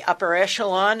are in the upper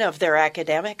echelon of their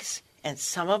academics, and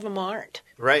some of them aren't.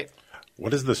 Right.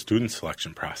 What is the student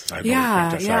selection process? I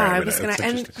was going to.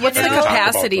 And what's the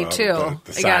capacity, too,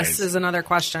 I guess, is another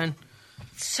question.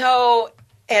 So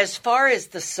as far as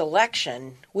the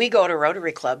selection, we go to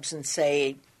Rotary clubs and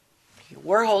say,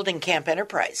 we're holding Camp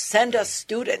Enterprise. Send us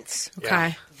students.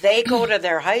 Okay. They go to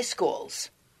their high schools.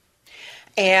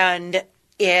 And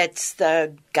it's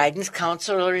the guidance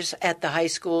counselors at the high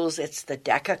schools. It's the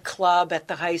DECA club at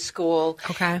the high school.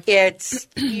 Okay. It's,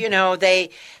 they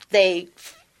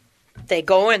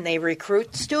go and they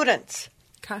recruit students.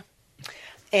 Okay.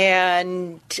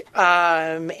 And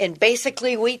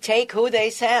basically we take who they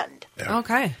send. Yeah.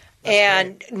 Okay.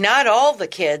 And not all the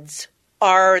kids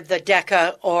are the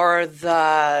DECA or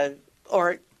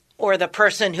the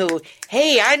person who,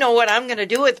 hey, I know what I'm going to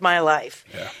do with my life.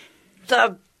 Yeah.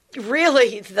 The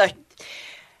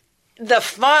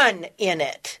fun in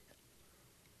it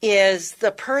is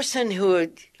the person who,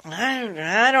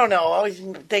 I don't know,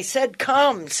 they said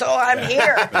come, so I'm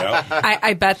here. Yeah.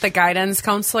 I bet the guidance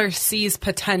counselor sees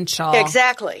potential.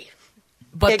 Exactly.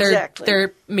 But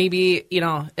they're maybe,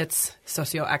 it's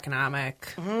socioeconomic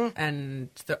and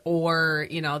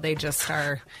they just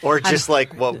are. Or just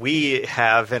like what we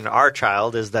have in our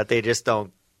child is that they just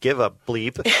don't give a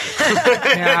bleep.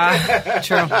 Yeah,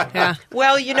 true. Yeah.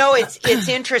 Well, it's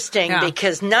interesting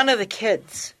because none of the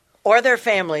kids or their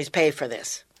families pay for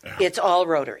this. Yeah. It's all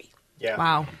Rotary. Yeah.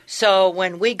 Wow. So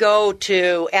when we go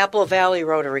to Apple Valley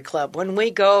Rotary Club, when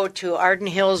we go to Arden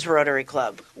Hills Rotary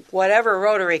Club, whatever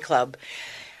Rotary Club,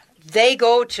 they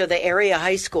go to the area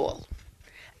high school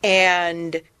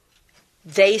and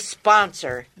they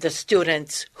sponsor the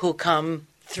students who come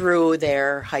through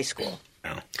their high school.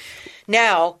 Yeah.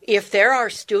 Now, if there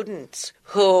are students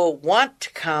who want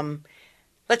to come,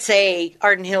 let's say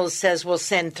Arden Hills says we'll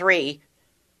send 3,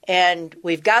 and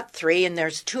we've got 3, and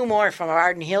there's 2 more from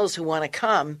Arden Hills who want to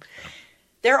come,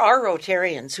 there are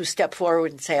Rotarians who step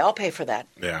forward and say, I'll pay for that.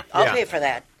 Yeah. I'll pay for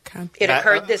that. Okay. It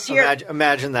occurred this year.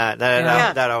 Imagine that.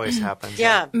 That always happens.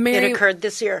 Yeah, Mary, it occurred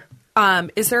this year.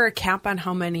 Is there a cap on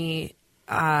how many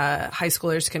high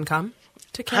schoolers can come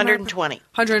to Camp? 120.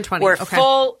 120. We're okay.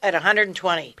 full at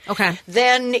 120. Okay.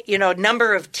 Then,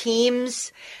 number of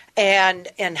teams and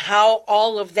how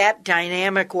all of that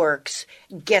dynamic works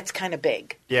gets kind of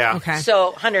big. Yeah. Okay.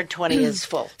 So 120 is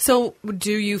full. So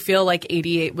do you feel like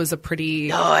 88 was a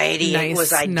pretty 88 nice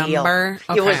was ideal. number?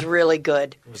 Okay. It was really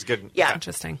good. It was good. Yeah.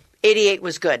 Interesting. 88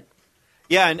 was good.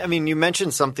 Yeah, and I mean, you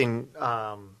mentioned something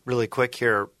really quick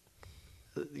here.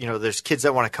 There's kids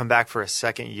that want to come back for a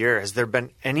second year. Has there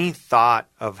been any thought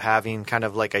of having kind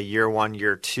of like a year 1,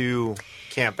 year 2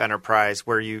 Camp Enterprise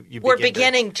where We're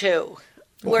beginning to.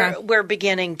 Okay. We're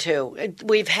beginning to.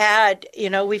 We've had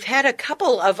a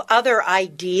couple of other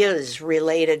ideas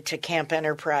related to Camp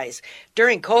Enterprise.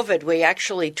 During COVID, we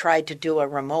actually tried to do a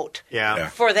remote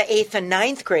for the 8th and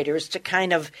 9th graders to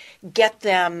kind of get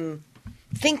them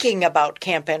thinking about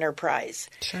Camp Enterprise.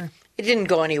 Sure. It didn't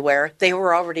go anywhere. They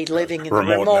were already living in the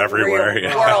remote everywhere,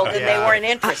 real world, and they weren't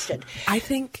interested. I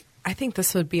think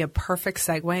this would be a perfect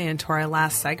segue into our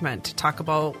last segment to talk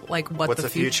about like what the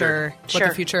future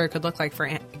could look like for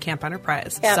Camp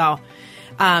Enterprise. Yeah.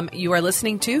 So, you are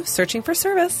listening to Searching for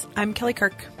Service. I'm Kelly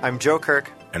Kirk. I'm Joe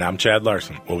Kirk. And I'm Chad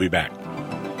Larson. We'll be back.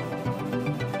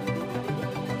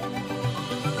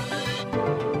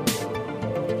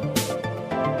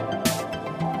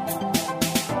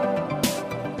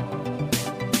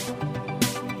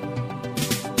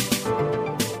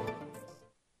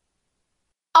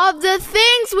 Of the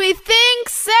things we think,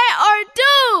 say, or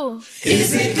do.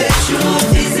 Is it the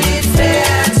truth? Is it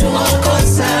fair to all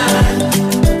concerned?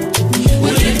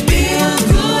 Will it build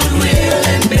goodwill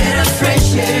and better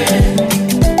friendship?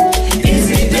 Is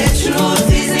it the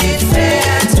truth? Is it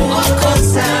fair to all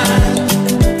concerned?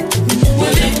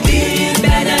 Will it be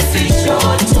beneficial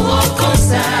to all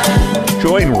concerned?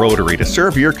 Join Rotary to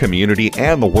serve your community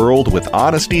and the world with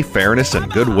honesty, fairness,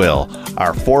 and goodwill.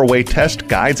 Our 4-way test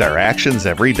guides our actions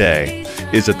every day.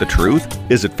 Is it the truth?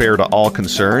 Is it fair to all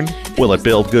concerned? Will it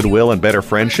build goodwill and better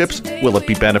friendships? Will it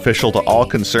be beneficial to all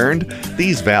concerned?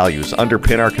 These values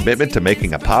underpin our commitment to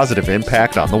making a positive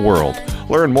impact on the world.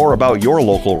 Learn more about your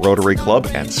local Rotary Club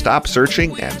and stop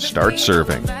searching and start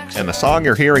serving. And the song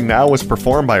you're hearing now was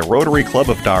performed by Rotary Club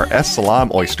of Dar es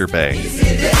Salaam Oyster Bay.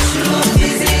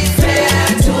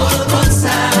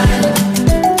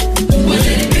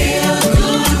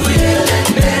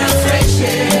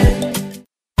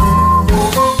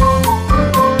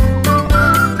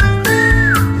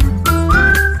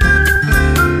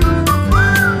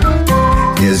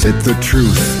 it the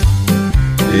truth?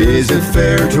 Is it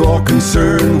fair to all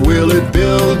concerned? Will it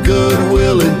build good?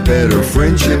 Will it better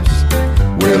friendships?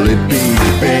 Will it be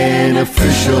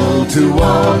beneficial to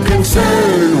all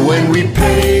concerned? When we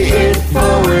pay it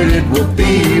forward, it will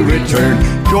be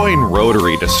returned. Join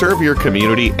Rotary to serve your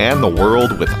community and the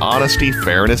world with honesty,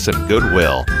 fairness, and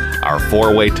goodwill. Our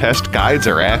 4-way test guides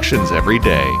our actions every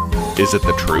day. Is it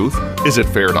the truth? Is it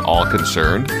fair to all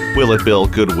concerned? Will it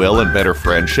build goodwill and better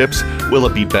friendships? Will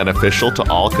it be beneficial to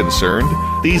all concerned?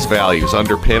 These values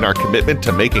underpin our commitment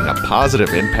to making a positive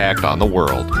impact on the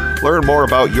world. Learn more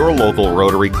about your local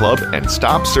Rotary Club and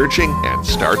stop searching and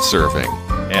start serving.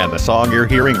 And the song you're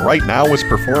hearing right now was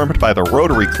performed by the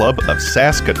Rotary Club of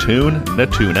Saskatoon,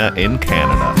 Natuna in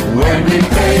Canada. When we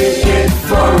pay it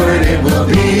forward, it will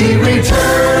be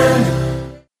returned.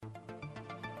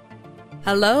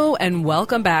 Hello and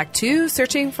welcome back to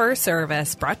Searching for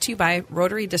Service, brought to you by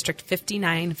Rotary District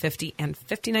 5950 and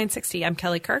 5960. I'm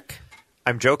Kelly Kirk.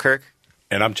 I'm Joe Kirk.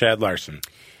 And I'm Chad Larson.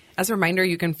 As a reminder,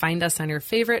 you can find us on your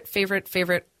favorite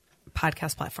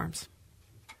podcast platforms.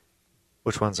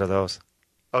 Which ones are those?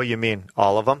 Oh, you mean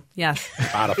all of them? Yes.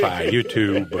 Spotify,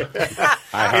 YouTube,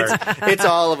 iHeart. It's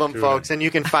all of them, folks. And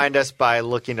you can find us by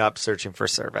looking up Searching for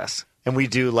Service. And we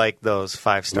do like those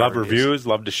 5-star Love reviews.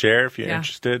 Love to share if you're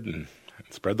interested. And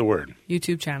spread the word.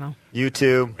 YouTube channel.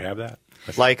 YouTube. We have that.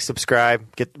 Like, subscribe,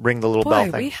 ring the little bell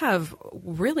thing. We have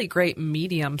really great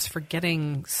mediums for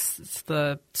getting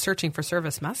the Searching for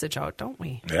Service message out, don't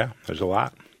we? Yeah, there's a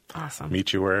lot. Awesome.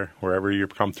 Meet you wherever you're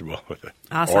comfortable with it.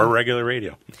 Awesome. Or regular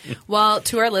radio. Well,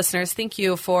 to our listeners, thank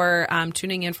you for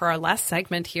tuning in for our last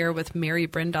segment here with Mary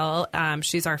Brindle.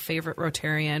 She's our favorite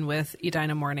Rotarian with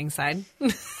Edina Morningside.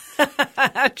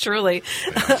 Truly.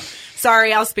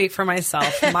 Sorry, I'll speak for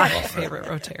myself. My favorite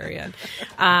Rotarian.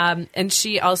 And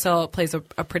she also plays a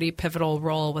pretty pivotal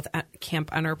role with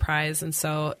Camp Enterprise. And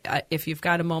so if you've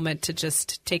got a moment to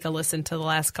just take a listen to the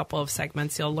last couple of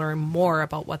segments, you'll learn more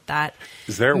about what that means.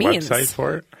 Is there a website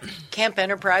for it?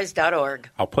 CampEnterprise.org.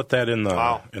 I'll put that in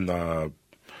the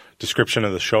description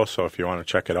of the show, so if you want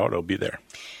to check it out, it'll be there.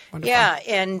 Wonderful. Yeah,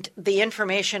 and the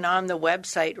information on the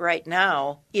website right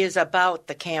now is about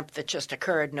the camp that just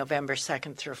occurred November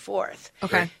 2nd through 4th.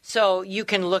 Okay. So you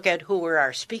can look at who were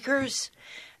our speakers.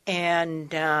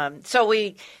 And so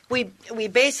we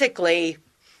basically,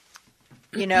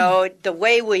 you know, the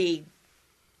way we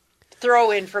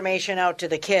throw information out to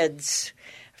the kids,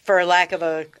 for lack of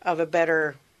a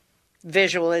better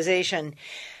visualization.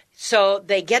 So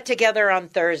they get together on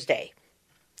Thursday.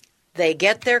 They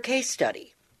get their case study.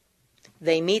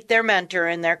 They meet their mentor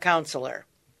and their counselor.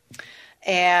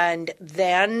 And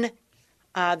then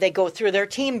they go through their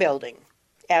team building.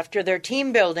 After their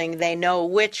team building, they know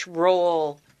which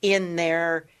role in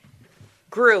their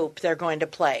group they're going to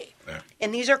play. Yeah.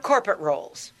 And these are corporate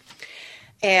roles.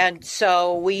 And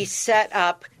so we set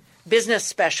up business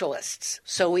specialists.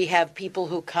 So we have people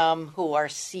who come who are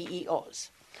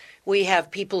CEOs. We have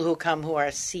people who come who are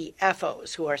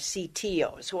CFOs, who are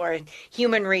CTOs, who are in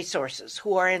human resources,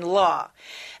 who are in law,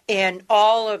 and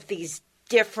all of these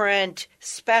different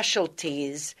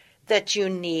specialties that you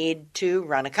need to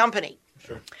run a company.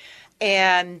 Sure.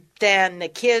 And then the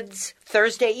kids,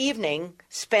 Thursday evening,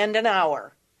 spend an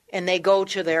hour, and they go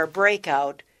to their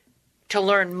breakout to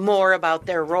learn more about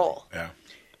their role. Yeah.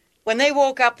 When they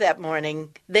woke up that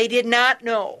morning, they did not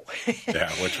know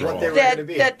which role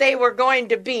that they were going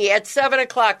to be at 7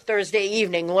 o'clock Thursday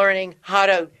evening learning how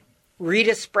to read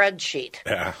a spreadsheet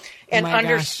and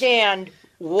understand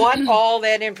what all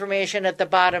that information at the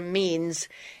bottom means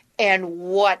and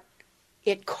what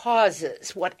it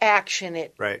causes, what action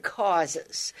it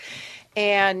causes.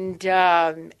 And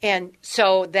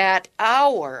so that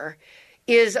hour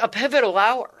is a pivotal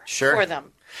hour for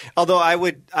them. Although I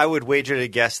would wager to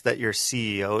guess that your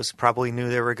CEOs probably knew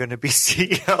they were going to be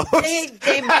CEOs.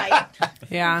 They might.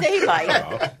 Yeah. They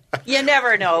might. You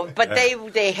never know. But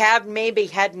they have maybe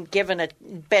hadn't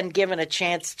been given a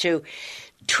chance to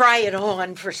try it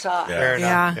on for size. Fair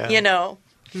enough. Yeah. You know.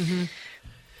 Mm-hmm.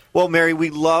 Well, Mary, we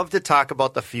love to talk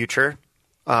about the future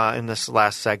in this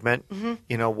last segment. Mm-hmm.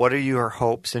 You know, what are your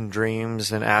hopes and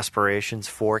dreams and aspirations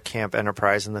for Camp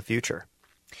Enterprise in the future?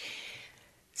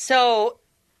 So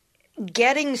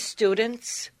getting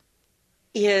students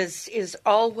is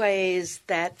always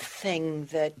that thing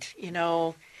that, you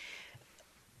know,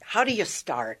 how do you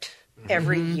start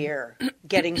every year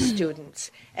getting students?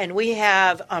 And we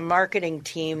have a marketing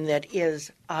team that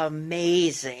is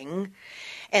amazing.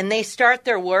 And they start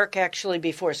their work actually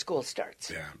before school starts.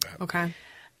 Yeah. Okay.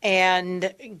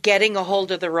 And getting a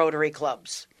hold of the Rotary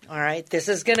clubs. All right, this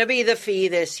is going to be the fee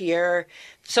this year.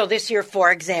 So this year,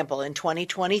 for example, in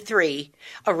 2023,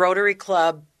 a Rotary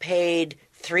Club paid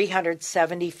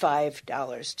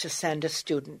 $375 to send a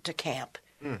student to camp.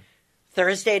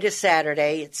 Thursday to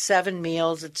Saturday, it's 7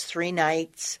 meals, it's 3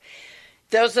 nights.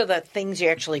 Those are the things you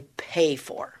actually pay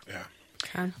for. Yeah.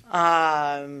 Okay.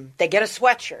 They get a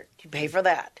sweatshirt. You pay for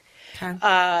that. Okay.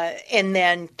 And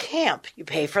then camp, you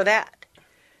pay for that.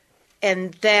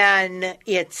 And then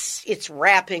it's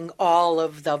wrapping all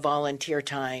of the volunteer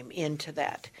time into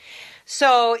that.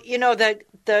 So,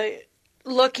 the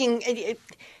looking,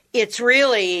 it's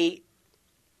really,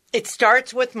 it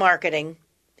starts with marketing,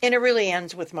 and it really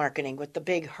ends with marketing, with the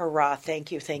big hurrah,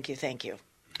 thank you, thank you, thank you.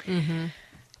 Mm-hmm.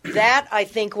 That, I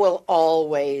think, will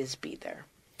always be there.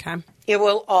 Okay. It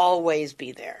will always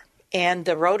be there. And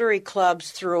the Rotary clubs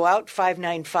throughout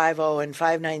 5950 and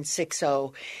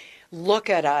 5960 look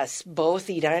at us, both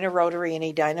Edina Rotary and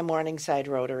Edina Morningside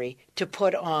Rotary, to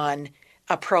put on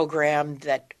a program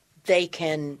that they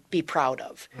can be proud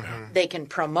of. Mm-hmm. They can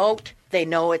promote. They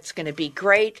know it's going to be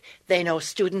great. They know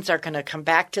students are going to come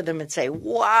back to them and say,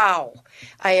 wow,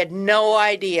 I had no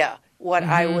idea what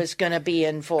I was going to be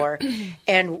in for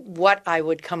and what I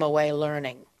would come away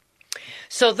learning.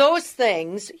 So those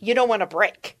things you don't want to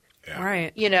break. Yeah.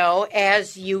 Right.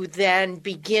 As you then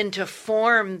begin to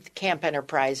form the camp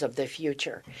enterprise of the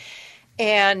future.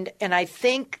 And I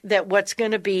think that what's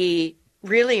going to be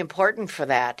really important for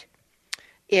that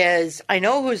is, I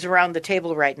know who's around the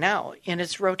table right now, and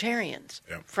it's Rotarians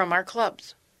from our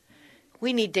clubs.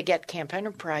 We need to get camp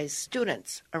enterprise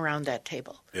students around that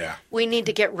table. Yeah. We need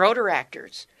to get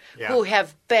Rotaractors who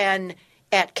have been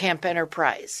at Camp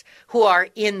Enterprise, who are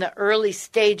in the early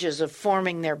stages of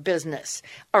forming their business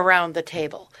around the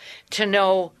table, to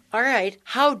know, all right,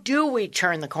 how do we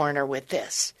turn the corner with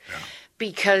this? Yeah.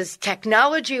 Because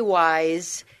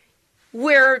technology-wise,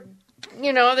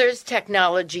 there's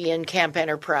technology in Camp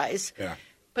Enterprise,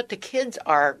 but the kids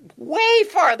are way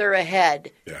farther ahead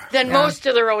than most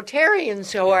of the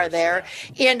Rotarians who are there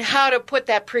in how to put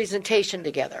that presentation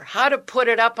together, how to put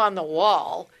it up on the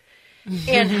wall,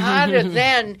 and how to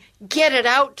then get it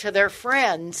out to their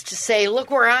friends to say,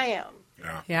 look where I am.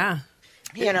 Yeah.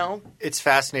 It's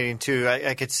fascinating, too.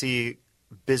 I could see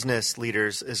business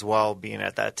leaders as well being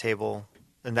at that table,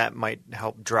 and that might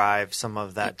help drive some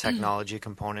of that technology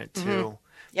component, too. Mm-hmm.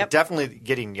 Yep. But definitely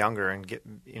getting younger and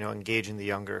engaging the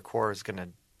younger core is going to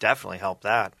definitely help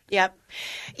that. Yep.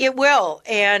 It will.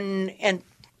 And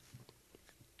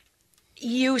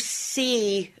you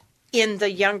see in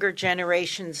the younger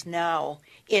generations now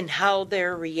in how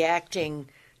they're reacting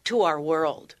to our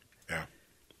world. Yeah.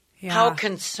 How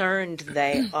concerned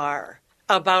they are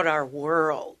about our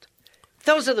world.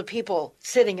 Those are the people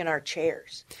sitting in our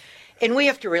chairs. And we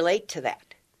have to relate to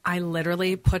that. I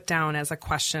literally put down as a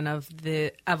question of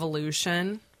the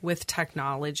evolution with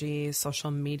technology,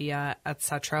 social media,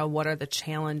 etc. What are the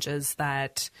challenges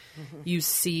that you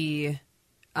see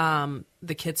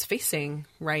the kids facing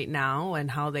right now,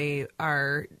 and how they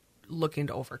are looking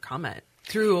to overcome it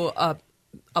through a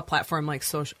platform like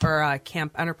social or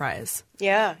Camp Enterprise?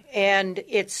 Yeah, and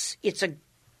it's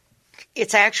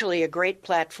actually a great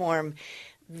platform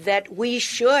that we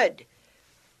should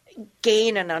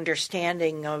gain an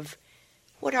understanding of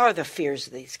what are the fears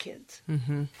of these kids.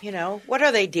 What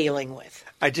are they dealing with?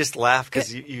 I just laugh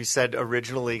because you said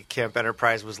originally Camp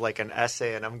Enterprise was like an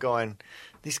essay, and I'm going,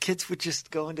 these kids would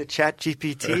just go into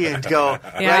ChatGPT and go,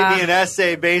 write me an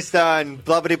essay based on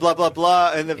blah, blah, blah, blah,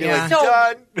 blah, and they'll be like,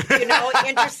 done.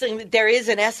 Interesting, there is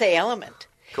an essay element.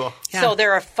 Cool. Yeah. So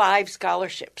there are 5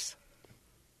 scholarships.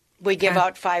 We give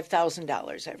out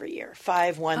 $5,000 every year,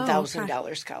 5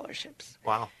 $1,000 scholarships.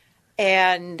 Wow.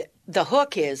 And the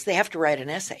hook is they have to write an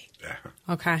essay. Yeah.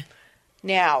 Okay.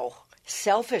 Now,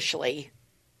 selfishly,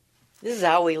 this is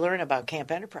how we learn about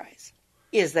Camp Enterprise,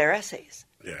 is their essays.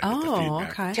 Yeah,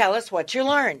 Okay. Tell us what you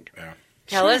learned. Yeah.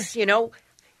 Tell us,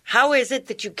 how is it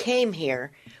that you came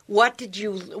here? What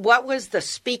was the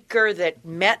speaker that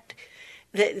meant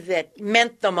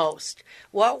the most?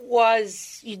 What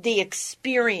was the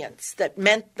experience that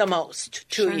meant the most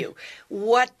to you?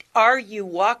 What are you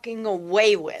walking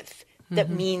away with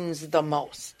that means the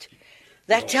most?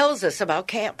 That tells us about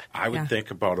camp. I would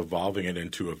think about evolving it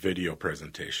into a video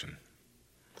presentation,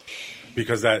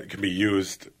 because that can be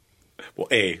used. Well,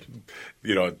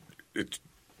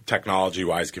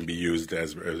 technology-wise can be used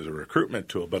as a recruitment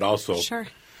tool, but also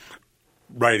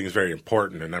writing is very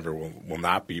important, and never will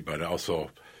not be. But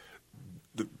also,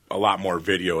 a lot more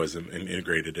video is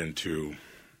integrated into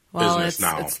business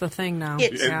now. It's the thing now.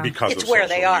 Because it's of where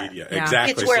they are. media. Yeah.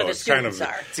 Exactly. It's where so the it's students kind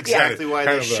of, are. It's exactly why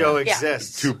this show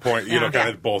exists. 2 point, kind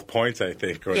of both points, I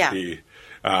think, would be,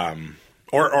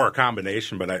 or a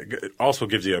combination, but it also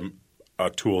gives you a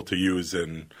tool to use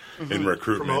in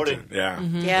recruitment. Promoting.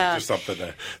 Just something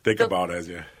to think about as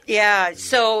you. Yeah,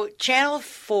 so Channel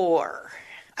 4,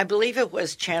 I believe it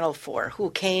was Channel 4 who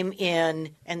came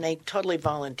in, and they totally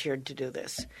volunteered to do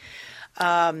this.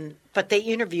 But they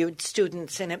interviewed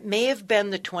students, and it may have been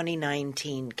the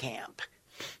 2019 camp.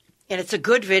 And it's a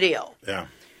good video. Yeah.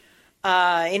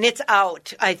 And it's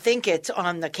out. I think it's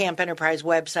on the Camp Enterprise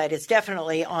website. It's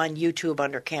definitely on YouTube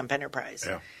under Camp Enterprise.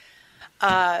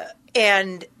 Yeah.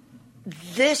 And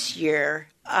this year,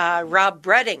 Rob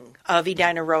Bredding of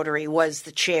Edina Rotary was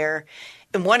the chair,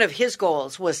 and one of his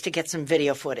goals was to get some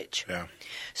video footage. Yeah.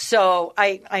 So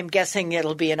I'm guessing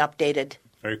it'll be an updated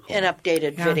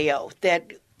video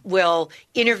that will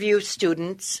interview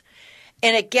students,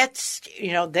 and it gets,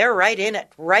 they're right in it,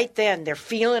 right then. They're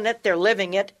feeling it, they're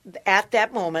living it at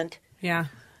that moment. Yeah.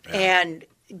 And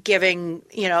giving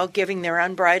their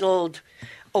unbridled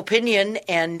opinion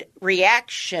and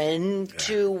reaction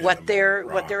to what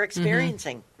they're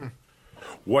experiencing.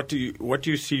 What do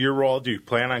you see your role? Do you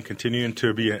plan on continuing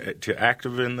to be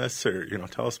active in this, or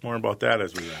tell us more about that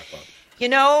as we wrap up?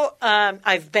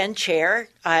 I've been chair,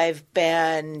 I've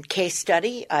been case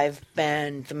study, I've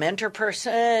been the mentor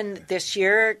person. This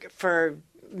year, for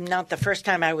not the first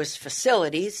time, I was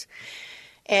facilities.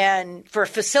 And for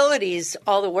facilities,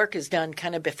 all the work is done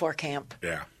kind of before camp.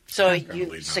 Yeah. So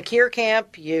you secure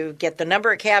camp, you get the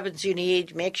number of cabins you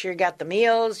need, make sure you got the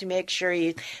meals, you make sure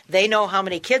they know how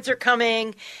many kids are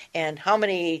coming and how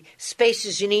many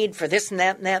spaces you need for this and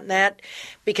that and that and that,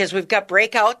 because we've got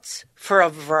breakouts for a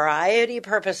variety of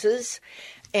purposes,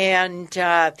 and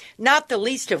not the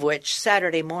least of which,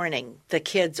 Saturday morning, the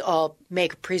kids all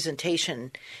make a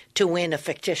presentation to win a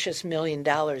fictitious $1 million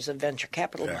of venture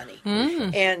capital money.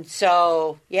 And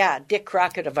so, Dick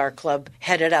Crockett of our club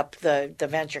headed up the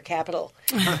venture capital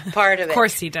part of it. Of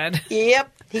course he did.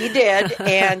 Yep, he did.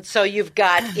 And so you've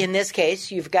got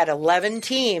 11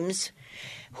 teams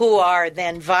who are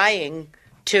then vying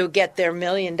to get their $1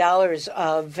 million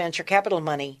of venture capital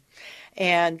money.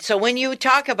 And so when you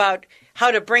talk about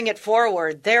how to bring it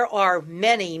forward, there are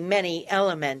many, many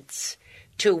elements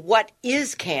to what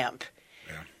is camp.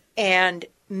 And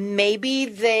maybe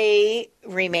they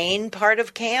remain part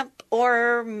of camp,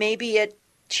 or maybe it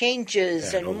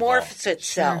changes and morphs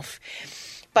itself.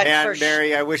 Sure. But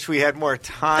Mary, I wish we had more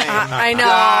time. I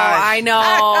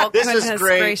know. This is Goodness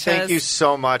great. gracious. Thank you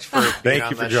so much for being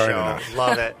on the joining show. us.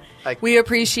 Love it. We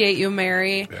appreciate you,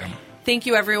 Mary. Yeah. Thank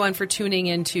you, everyone, for tuning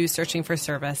in to Searching for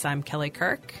Service. I'm Kelly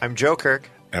Kirk. I'm Joe Kirk.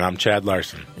 And I'm Chad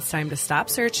Larson. It's time to stop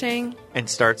searching and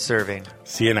start serving.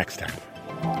 See you next time.